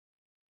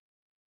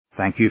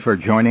Thank you for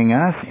joining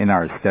us in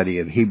our study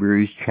of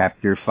Hebrews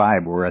chapter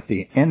 5. We're at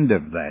the end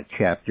of that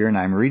chapter, and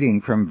I'm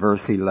reading from verse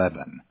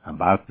 11.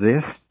 About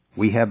this,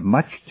 we have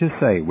much to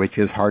say which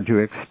is hard to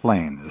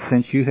explain,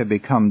 since you have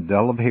become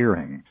dull of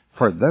hearing.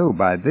 For though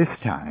by this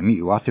time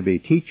you ought to be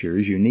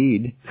teachers, you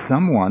need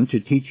someone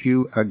to teach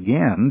you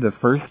again the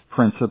first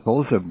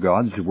principles of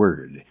God's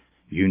Word.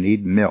 You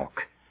need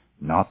milk,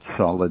 not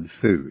solid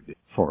food.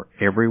 For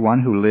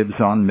everyone who lives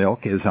on milk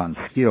is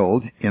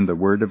unskilled in the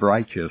word of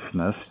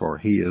righteousness, for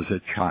he is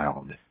a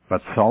child.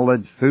 But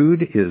solid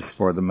food is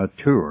for the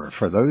mature,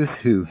 for those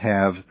who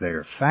have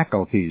their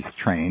faculties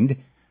trained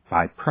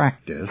by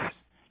practice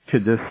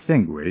to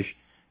distinguish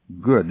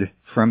good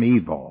from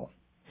evil.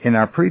 In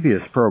our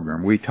previous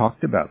program, we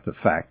talked about the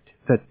fact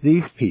that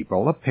these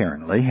people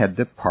apparently had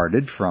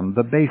departed from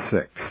the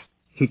basics.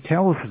 He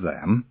tells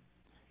them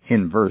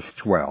in verse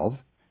 12,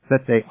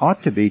 that they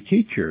ought to be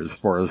teachers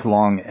for as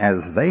long as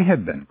they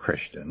have been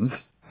Christians,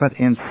 but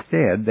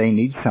instead they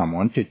need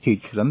someone to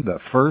teach them the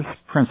first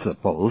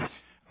principles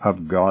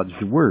of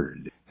God's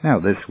Word. Now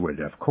this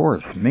would, of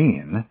course,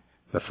 mean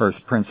the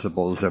first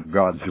principles of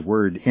God's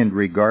Word in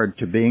regard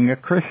to being a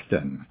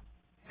Christian.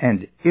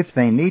 And if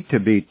they need to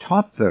be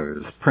taught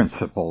those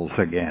principles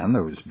again,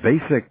 those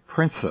basic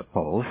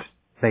principles,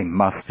 they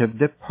must have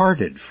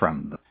departed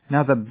from them.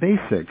 Now the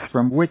basics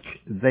from which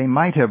they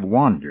might have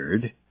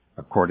wandered,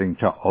 according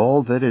to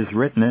all that is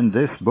written in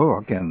this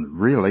book, and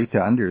really to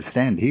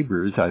understand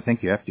Hebrews, I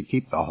think you have to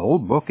keep the whole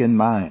book in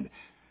mind.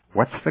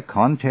 What's the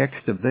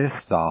context of this?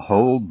 The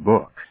whole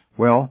book.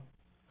 Well,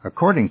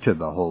 according to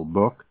the whole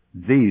book,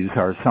 these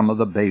are some of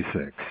the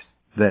basics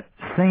that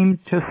seem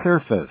to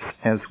surface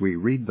as we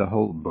read the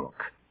whole book.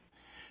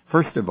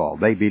 First of all,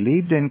 they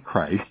believed in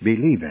Christ,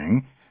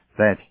 believing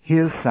that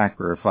His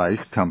sacrifice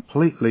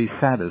completely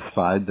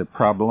satisfied the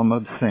problem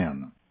of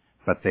sin,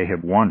 but they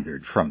have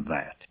wandered from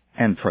that.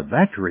 And for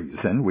that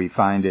reason, we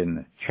find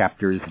in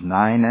chapters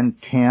 9 and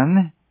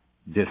 10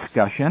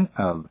 discussion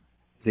of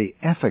the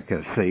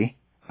efficacy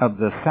of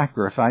the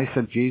sacrifice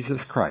of Jesus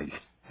Christ,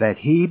 that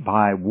He,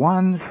 by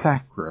one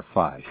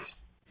sacrifice,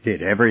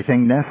 did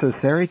everything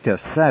necessary to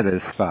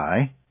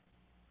satisfy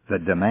the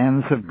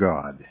demands of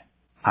God.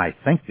 I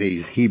think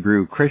these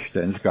Hebrew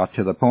Christians got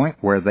to the point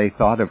where they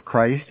thought of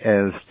Christ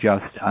as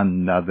just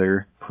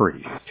another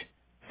priest.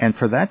 And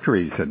for that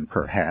reason,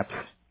 perhaps,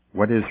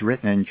 what is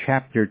written in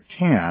chapter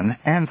 10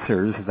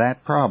 answers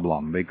that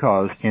problem,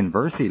 because in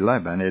verse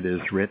 11 it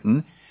is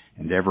written,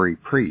 "And every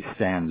priest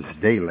stands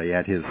daily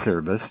at his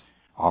service,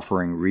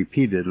 offering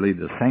repeatedly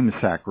the same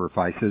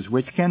sacrifices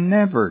which can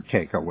never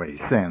take away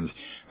sins.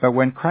 But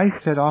when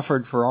Christ had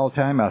offered for all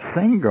time a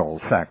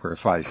single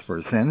sacrifice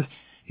for sins,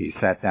 He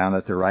sat down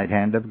at the right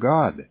hand of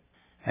God."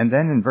 And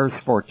then in verse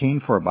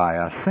 14, "For by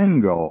a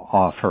single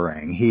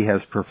offering He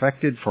has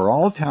perfected for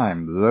all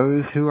time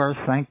those who are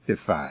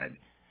sanctified."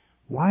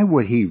 Why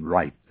would he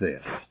write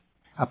this?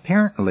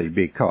 Apparently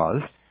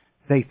because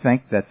they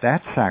think that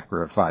that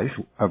sacrifice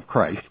of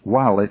Christ,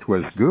 while it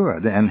was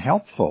good and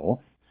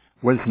helpful,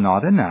 was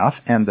not enough,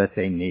 and that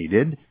they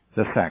needed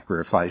the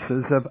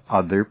sacrifices of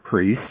other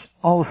priests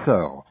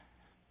also.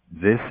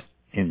 This,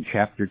 in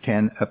chapter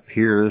 10,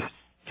 appears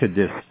to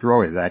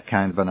destroy that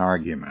kind of an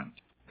argument.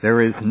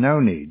 There is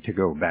no need to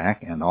go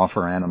back and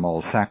offer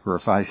animal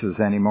sacrifices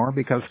anymore,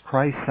 because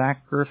Christ's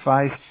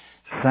sacrifice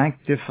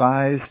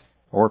sanctifies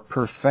or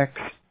perfects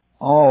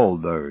all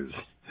those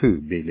who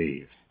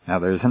believe. Now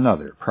there's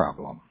another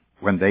problem.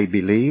 When they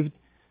believed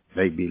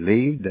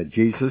that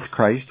Jesus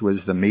Christ was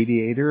the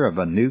mediator of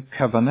a new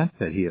covenant,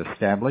 that He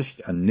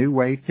established a new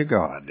way to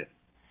God.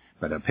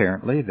 But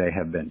apparently they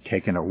have been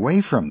taken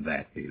away from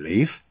that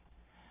belief,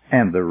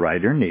 and the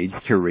writer needs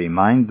to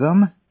remind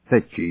them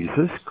that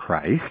Jesus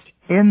Christ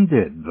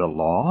ended the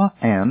law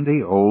and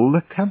the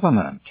old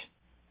covenant.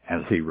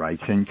 As he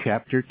writes in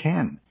chapter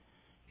 10,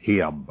 He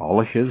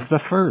abolishes the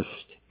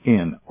first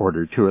in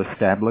order to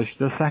establish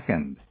the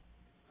second.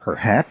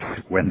 Perhaps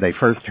when they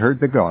first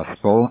heard the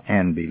gospel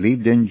and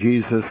believed in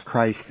Jesus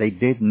Christ, they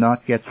did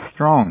not get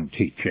strong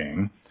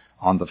teaching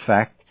on the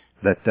fact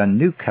that the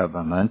new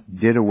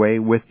covenant did away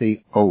with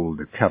the old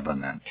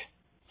covenant.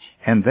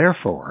 And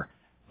therefore,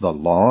 the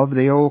law of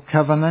the old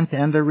covenant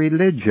and the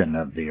religion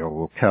of the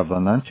old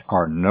covenant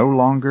are no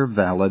longer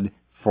valid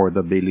for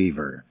the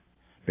believer.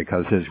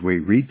 Because as we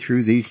read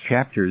through these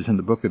chapters in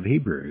the book of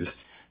Hebrews,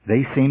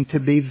 they seem to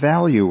be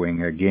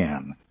valuing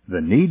again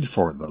the need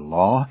for the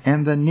law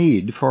and the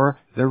need for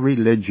the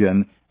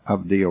religion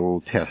of the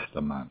Old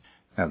Testament.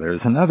 Now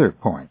there's another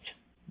point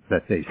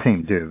that they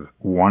seem to have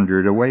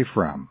wandered away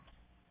from.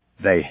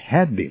 They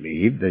had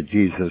believed that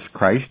Jesus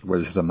Christ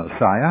was the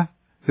Messiah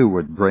who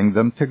would bring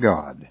them to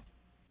God.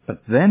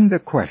 But then the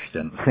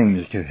question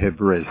seems to have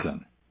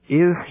risen.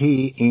 Is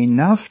He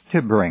enough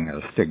to bring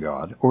us to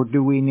God, or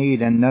do we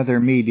need another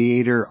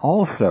mediator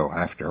also?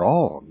 After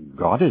all,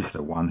 God is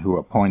the one who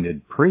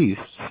appointed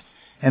priests,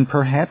 and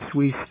perhaps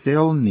we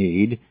still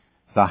need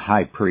the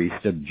high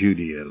priest of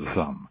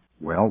Judaism.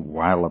 Well,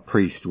 while a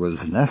priest was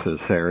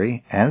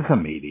necessary as a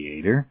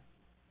mediator,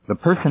 The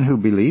person who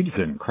believes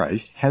in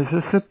Christ has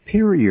a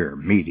superior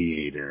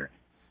mediator.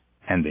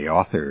 And the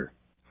author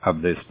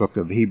of this book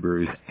of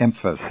Hebrews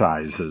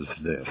emphasizes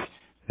this,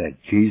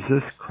 that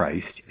Jesus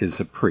Christ is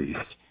a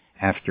priest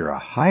after a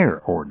higher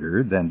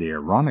order than the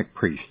Aaronic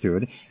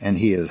priesthood, and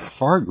he is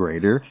far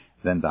greater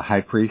than the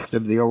high priest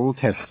of the Old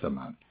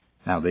Testament.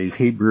 Now, these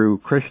Hebrew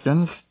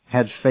Christians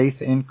had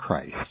faith in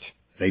Christ.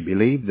 They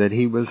believed that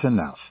he was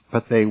enough,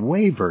 but they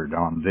wavered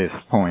on this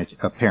point,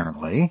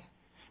 apparently,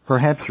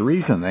 perhaps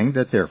reasoning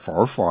that their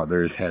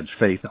forefathers had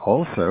faith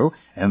also,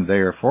 and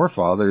their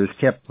forefathers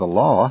kept the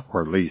law,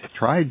 or at least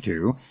tried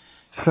to,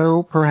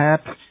 so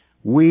perhaps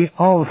we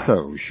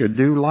also should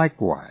do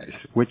likewise,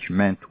 which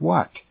meant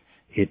what?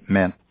 It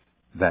meant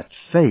that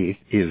faith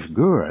is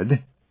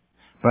good,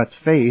 but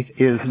faith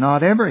is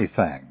not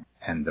everything.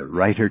 And the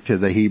writer to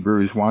the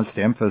Hebrews wants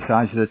to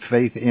emphasize that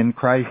faith in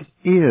Christ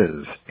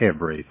is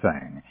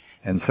everything.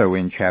 And so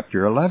in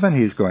chapter 11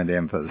 he's going to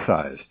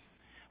emphasize,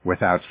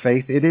 without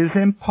faith it is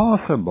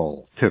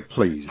impossible to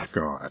please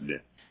God.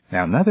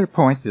 Now another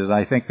point that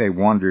I think they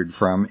wandered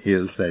from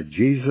is that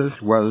Jesus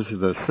was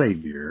the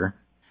Savior,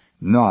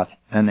 not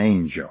an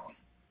angel.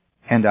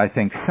 And I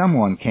think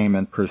someone came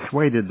and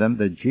persuaded them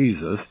that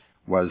Jesus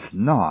was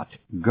not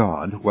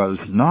God, was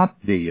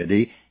not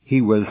deity.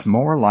 He was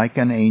more like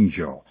an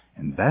angel.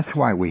 And that's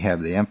why we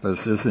have the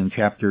emphasis in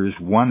chapters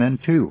 1 and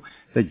 2,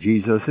 that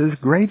Jesus is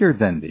greater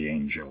than the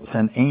angels,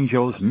 and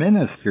angels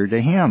minister to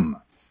him.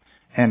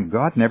 And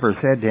God never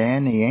said to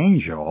any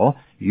angel,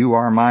 "You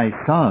are my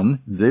son,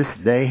 this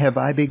day have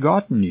I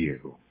begotten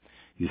you."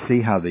 You see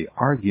how the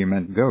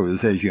argument goes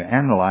as you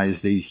analyze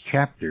these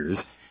chapters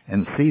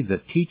and see the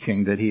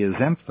teaching that he is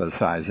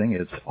emphasizing.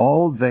 It's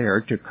all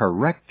there to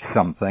correct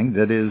something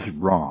that is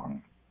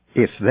wrong.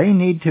 If they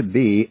need to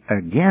be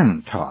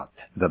again taught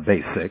the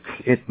basics,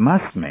 it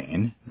must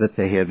mean that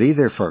they have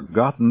either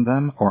forgotten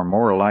them or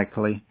more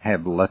likely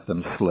have let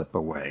them slip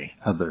away.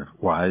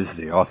 Otherwise,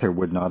 the author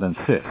would not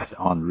insist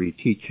on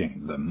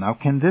reteaching them. Now,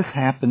 can this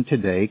happen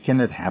today?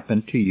 Can it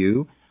happen to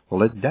you?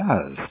 Well, it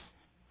does.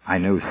 I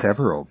know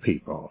several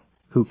people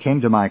who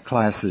came to my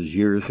classes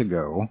years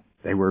ago.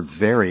 They were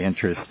very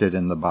interested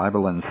in the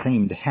Bible and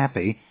seemed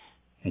happy,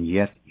 and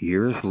yet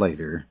years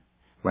later,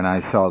 when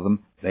I saw them,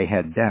 they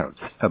had doubts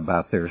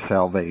about their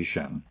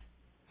salvation.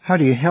 How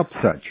do you help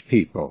such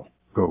people?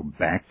 Go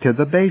back to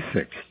the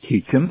basics.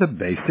 Teach them the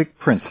basic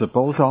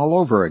principles all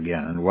over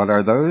again. And what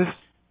are those?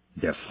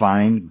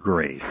 Define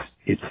grace.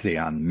 It's the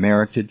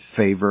unmerited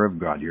favor of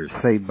God. You're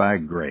saved by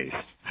grace.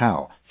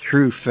 How?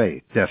 Through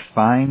faith.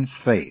 Define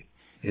faith.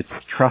 It's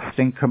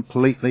trusting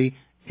completely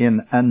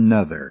in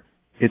another.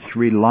 It's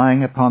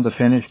relying upon the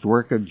finished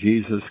work of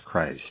Jesus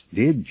Christ.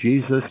 Did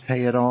Jesus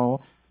pay it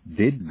all?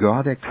 Did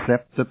God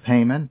accept the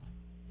payment?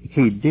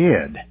 He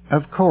did.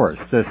 Of course,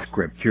 the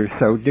Scripture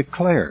so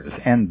declares,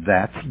 and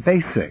that's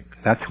basic.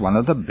 That's one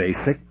of the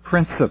basic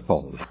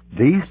principles.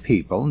 These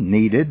people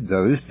needed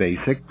those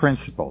basic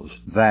principles.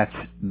 That's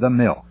the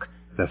milk,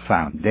 the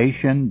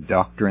foundation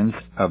doctrines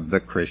of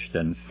the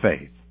Christian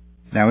faith.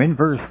 Now in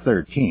verse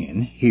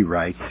 13, he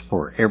writes,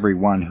 "For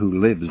everyone who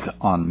lives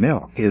on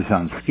milk is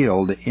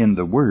unskilled in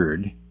the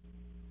word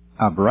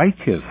of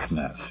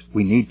righteousness."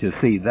 We need to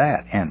see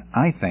that, and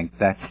I think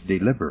that's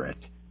deliberate,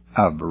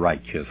 of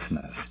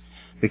righteousness,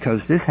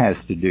 because this has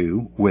to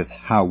do with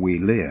how we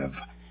live,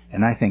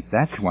 and I think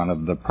that's one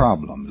of the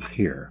problems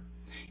here.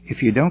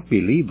 If you don't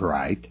believe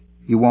right,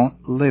 you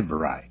won't live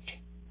right.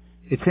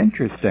 It's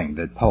interesting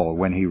that Paul,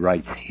 when he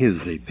writes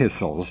his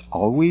epistles,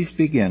 always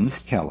begins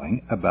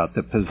telling about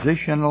the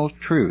positional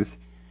truth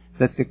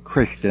that the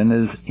Christian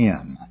is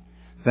in.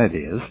 That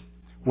is,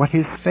 what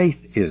his faith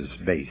is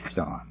based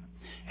on.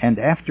 And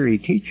after he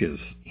teaches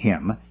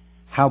him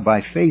how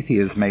by faith he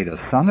is made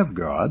a son of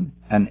God,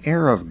 an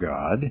heir of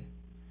God,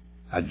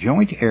 a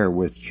joint heir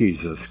with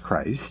Jesus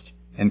Christ,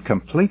 and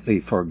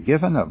completely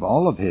forgiven of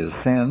all of his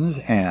sins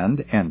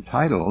and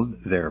entitled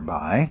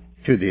thereby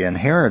to the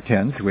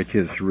inheritance which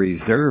is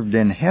reserved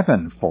in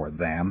heaven for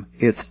them,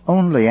 it's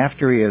only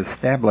after he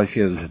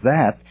establishes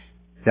that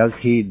does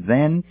he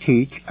then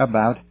teach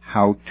about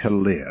how to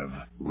live.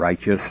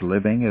 Righteous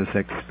living is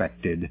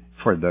expected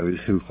for those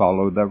who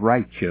follow the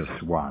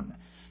righteous one,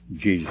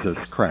 Jesus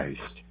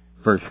Christ.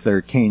 Verse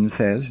 13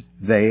 says,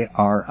 they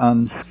are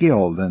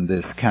unskilled in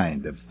this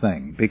kind of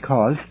thing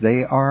because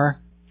they are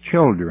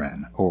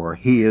children, or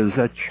he is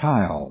a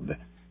child.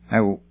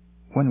 Now,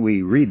 when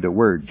we read the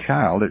word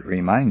child, it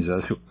reminds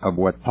us of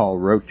what Paul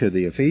wrote to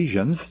the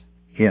Ephesians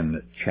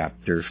in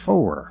chapter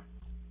 4.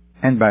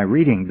 And by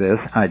reading this,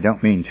 I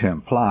don't mean to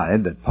imply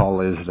that Paul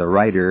is the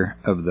writer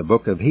of the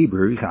book of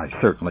Hebrews. I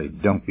certainly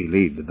don't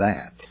believe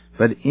that.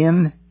 But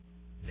in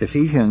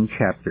Ephesians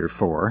chapter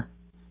 4,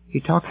 he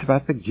talks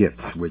about the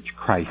gifts which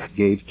Christ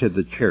gave to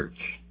the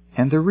church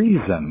and the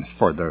reason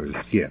for those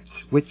gifts,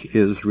 which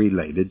is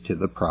related to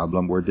the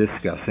problem we're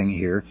discussing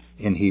here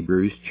in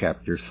Hebrews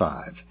chapter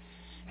 5.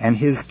 And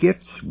his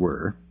gifts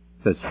were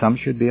that some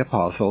should be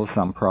apostles,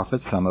 some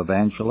prophets, some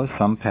evangelists,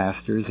 some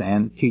pastors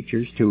and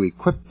teachers to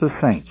equip the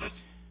saints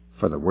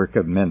for the work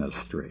of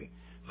ministry,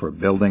 for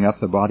building up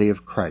the body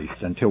of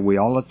Christ until we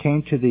all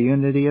attain to the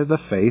unity of the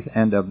faith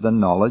and of the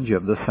knowledge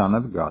of the Son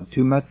of God,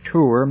 to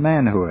mature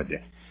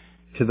manhood,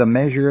 to the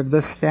measure of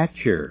the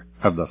stature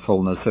of the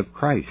fullness of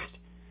Christ.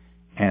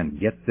 And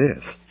get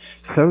this,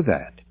 so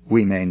that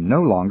we may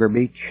no longer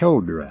be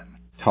children,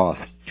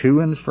 tossed to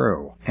and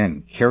fro,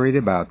 and carried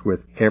about with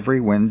every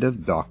wind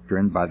of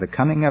doctrine by the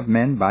cunning of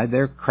men, by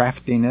their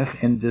craftiness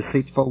in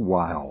deceitful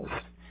wiles.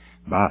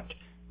 But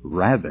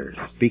rather,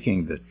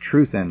 speaking the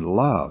truth in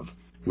love,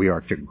 we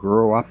are to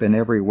grow up in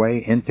every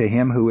way into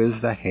Him who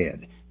is the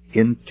head,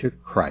 into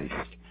Christ.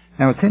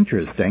 Now it's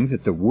interesting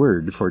that the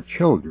word for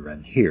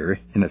children here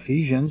in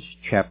Ephesians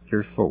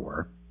chapter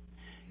 4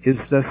 is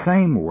the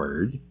same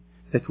word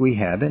that we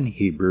have in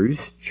Hebrews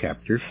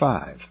chapter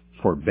 5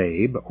 for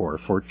babe or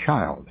for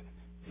child.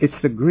 It's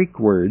the Greek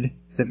word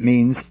that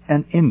means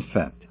an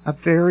infant, a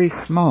very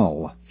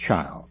small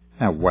child.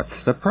 Now what's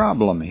the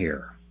problem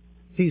here?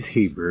 These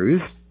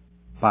Hebrews,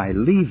 by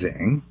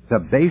leaving the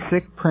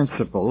basic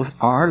principles,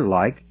 are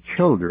like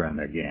children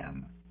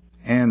again.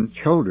 And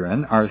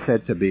children are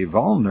said to be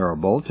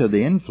vulnerable to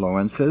the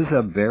influences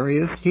of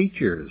various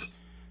teachers.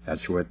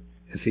 That's what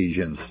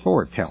Ephesians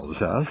 4 tells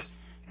us,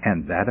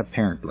 and that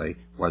apparently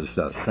was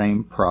the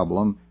same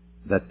problem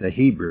that the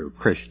Hebrew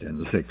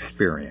Christians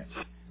experienced.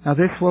 Now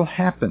this will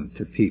happen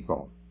to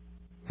people.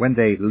 When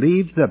they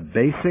leave the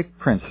basic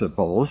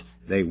principles,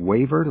 they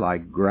waver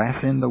like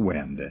grass in the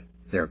wind.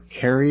 They're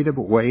carried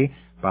away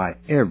by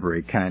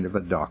every kind of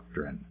a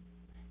doctrine.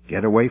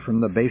 Get away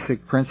from the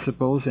basic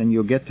principles and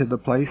you'll get to the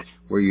place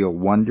where you'll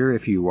wonder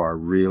if you are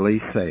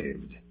really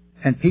saved.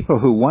 And people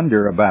who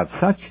wonder about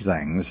such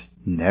things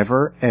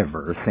never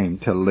ever seem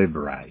to live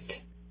right.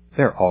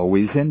 They're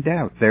always in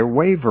doubt. They're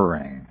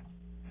wavering.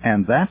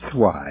 And that's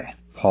why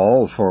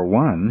Paul, for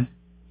one,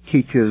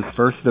 teaches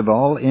first of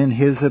all in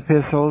his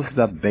epistles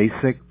the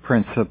basic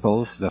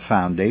principles, the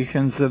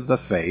foundations of the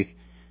faith,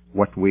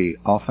 what we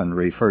often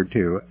refer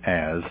to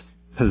as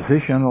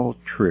positional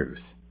truth.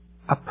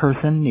 A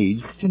person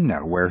needs to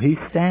know where he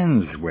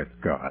stands with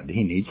God.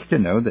 He needs to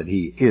know that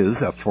he is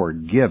a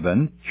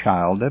forgiven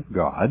child of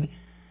God,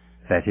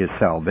 that his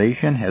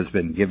salvation has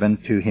been given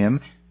to him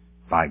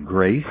by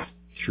grace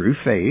through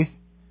faith,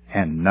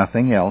 and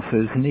nothing else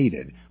is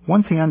needed.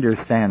 Once he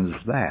understands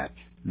that,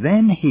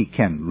 then he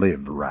can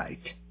live right.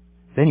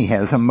 Then he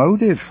has a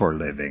motive for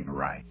living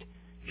right.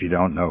 If you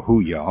don't know who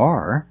you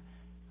are,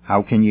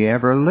 how can you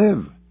ever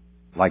live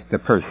like the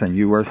person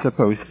you are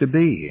supposed to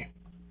be?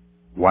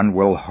 One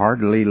will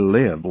hardly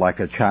live like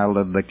a child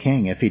of the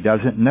King if he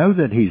doesn't know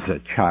that he's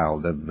a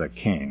child of the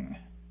King.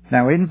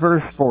 Now in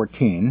verse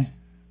 14,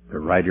 the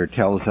writer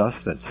tells us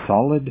that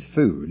solid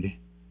food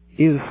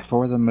is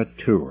for the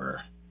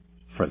mature,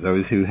 for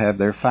those who have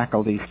their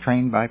faculties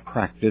trained by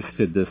practice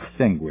to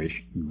distinguish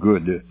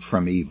good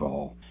from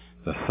evil.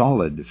 The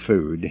solid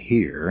food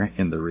here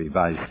in the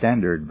Revised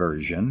Standard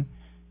Version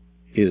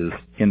is,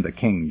 in the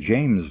King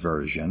James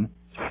Version,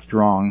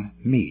 strong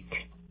meat.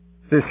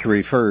 This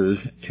refers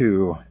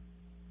to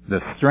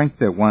the strength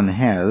that one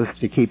has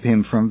to keep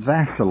him from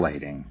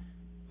vacillating.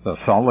 The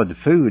solid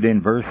food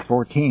in verse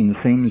 14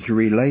 seems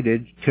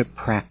related to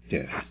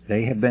practice.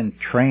 They have been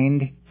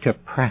trained to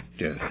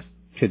practice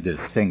to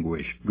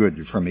distinguish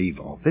good from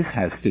evil. This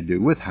has to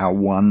do with how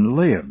one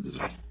lives.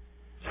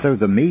 So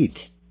the meat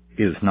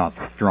is not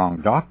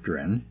strong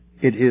doctrine.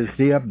 It is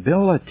the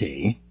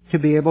ability to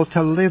be able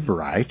to live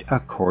right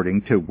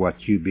according to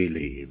what you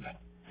believe.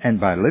 And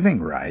by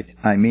living right,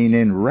 I mean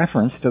in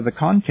reference to the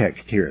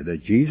context here,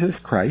 that Jesus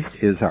Christ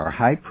is our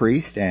high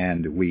priest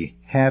and we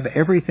have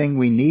everything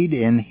we need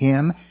in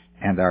Him,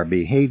 and our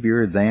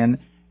behavior then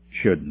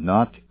should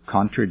not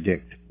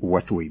contradict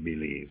what we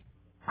believe.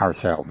 Our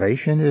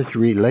salvation is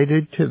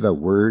related to the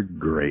word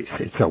grace.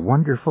 It's a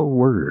wonderful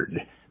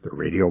word. The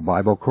Radio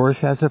Bible Course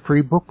has a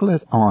free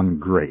booklet on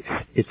grace.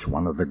 It's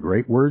one of the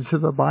great words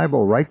of the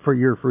Bible. Write for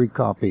your free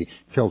copy.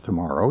 Till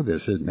tomorrow,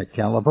 this is Nick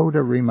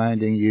Calavoda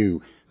reminding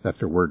you that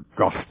the word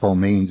gospel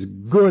means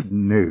good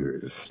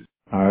news.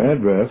 Our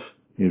address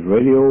is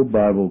Radio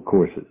Bible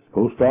Courses,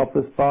 Post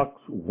Office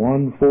Box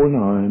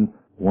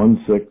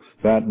 14916,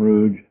 Baton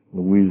Rouge,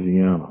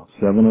 Louisiana,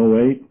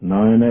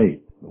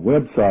 70898. The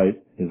website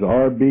is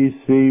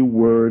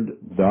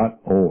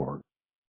rbcword.org.